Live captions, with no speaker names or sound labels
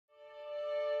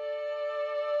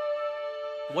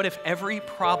What if every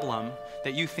problem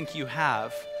that you think you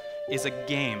have is a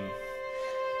game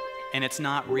and it's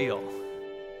not real?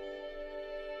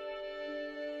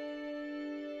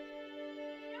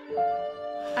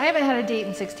 I haven't had a date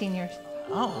in 16 years.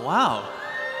 Oh, wow.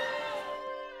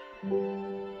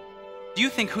 Do you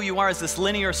think who you are is this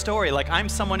linear story? Like, I'm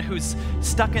someone who's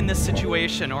stuck in this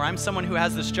situation, or I'm someone who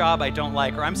has this job I don't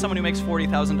like, or I'm someone who makes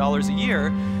 $40,000 a year,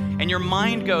 and your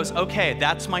mind goes, okay,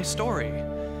 that's my story.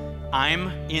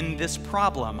 I'm in this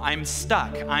problem. I'm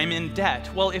stuck. I'm in debt.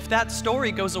 Well, if that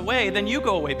story goes away, then you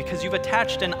go away because you've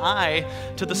attached an I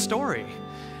to the story.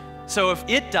 So if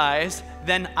it dies,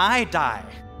 then I die.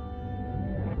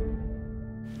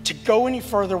 To go any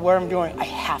further where I'm going, I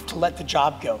have to let the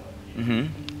job go.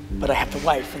 But I have the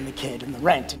wife and the kid and the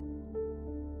rent.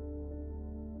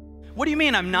 What do you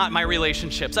mean I'm not in my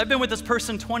relationships? I've been with this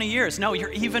person 20 years. No,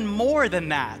 you're even more than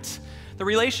that. The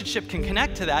relationship can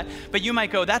connect to that, but you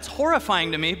might go, that's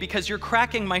horrifying to me because you're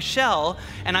cracking my shell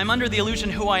and I'm under the illusion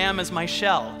who I am as my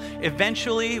shell.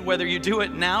 Eventually, whether you do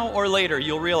it now or later,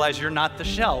 you'll realize you're not the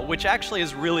shell, which actually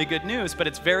is really good news, but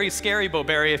it's very scary, Bo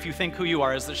Berry, if you think who you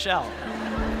are is the shell.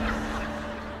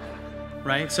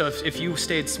 Right? So if you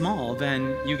stayed small,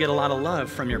 then you get a lot of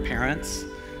love from your parents,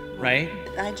 right?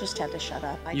 I just had to shut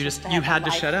up. You had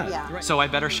to shut up. Yeah. So I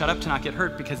better shut up to not get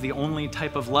hurt because the only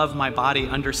type of love my body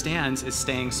understands is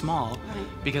staying small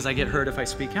because I get hurt if I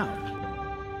speak out.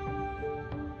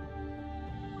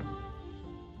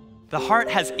 The heart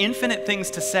has infinite things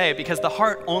to say because the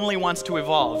heart only wants to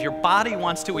evolve. Your body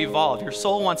wants to evolve. Your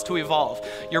soul wants to evolve.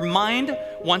 Your mind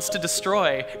wants to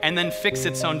destroy and then fix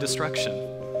its own destruction.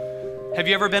 Have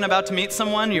you ever been about to meet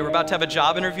someone? You were about to have a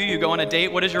job interview. You go on a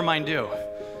date. What does your mind do?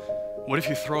 What if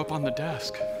you throw up on the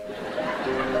desk? Did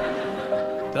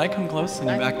I come close and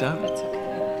you backed up? That's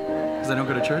okay. Because I don't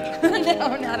go to church?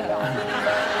 No, not at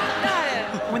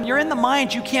all. When you're in the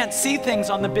mind, you can't see things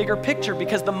on the bigger picture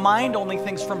because the mind only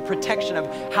thinks from protection of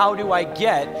how do I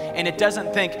get, and it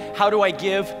doesn't think how do I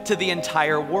give to the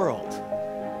entire world.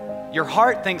 Your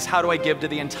heart thinks how do I give to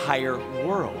the entire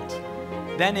world.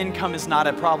 Then income is not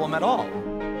a problem at all.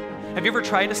 Have you ever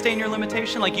tried to stay in your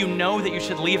limitation? Like you know that you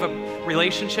should leave a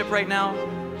relationship right now,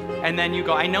 and then you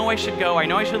go, I know I should go, I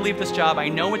know I should leave this job, I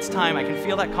know it's time, I can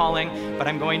feel that calling, but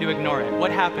I'm going to ignore it.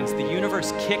 What happens? The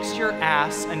universe kicks your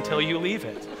ass until you leave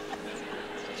it.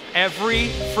 Every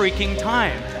freaking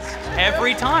time.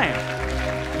 Every time.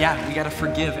 Yeah, we gotta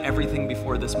forgive everything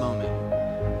before this moment.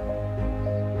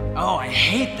 Oh, I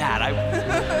hate that. I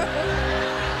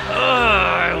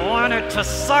want it to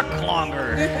suck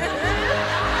longer.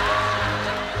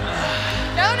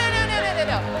 No.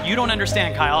 You don't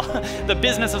understand, Kyle. The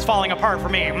business is falling apart for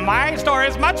me. My story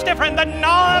is much different than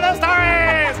all of the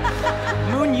stories.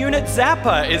 Moon Unit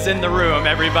Zappa is in the room,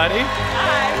 everybody.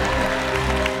 Hi.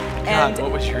 God,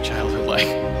 what was your childhood like?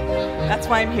 That's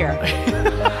why I'm here.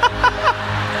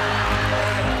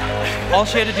 All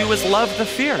she had to do was love the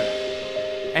fear,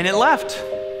 and it left.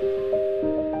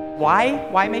 Why?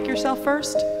 Why make yourself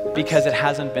first? Because it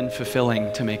hasn't been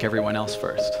fulfilling to make everyone else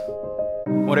first.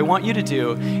 What I want you to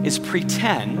do is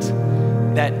pretend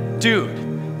that,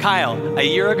 dude, Kyle, a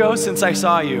year ago since I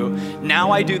saw you,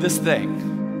 now I do this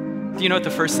thing. Do you know what the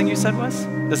first thing you said was?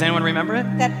 Does anyone remember it?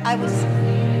 That I was...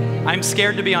 I'm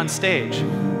scared to be on stage.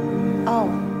 Oh,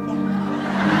 yeah.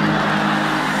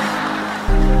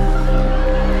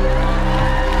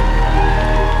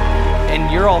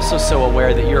 And you're also so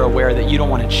aware that you don't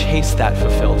want to chase that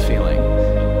fulfilled feeling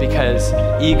because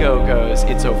ego goes,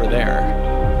 it's over there.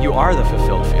 You are the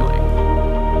fulfilled feeling.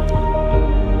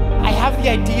 I have the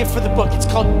idea for the book. It's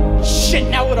called Shit,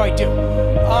 Now What Do I Do?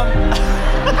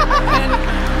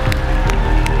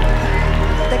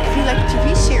 That could be like a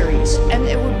TV series, and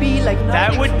it would be like...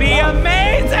 That would be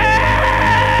amazing!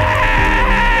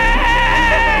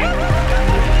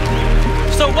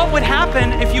 So what would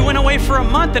happen if you went away for a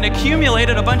month and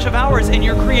accumulated a bunch of hours in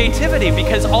your creativity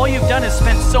because all you've done is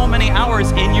spent so many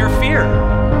hours in your fear?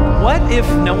 What if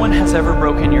no one has ever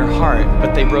broken your heart,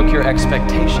 but they broke your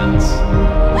expectations?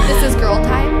 This is girl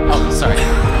time. Oh, sorry.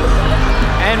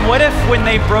 And what if when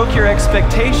they broke your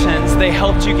expectations, they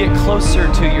helped you get closer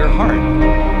to your heart?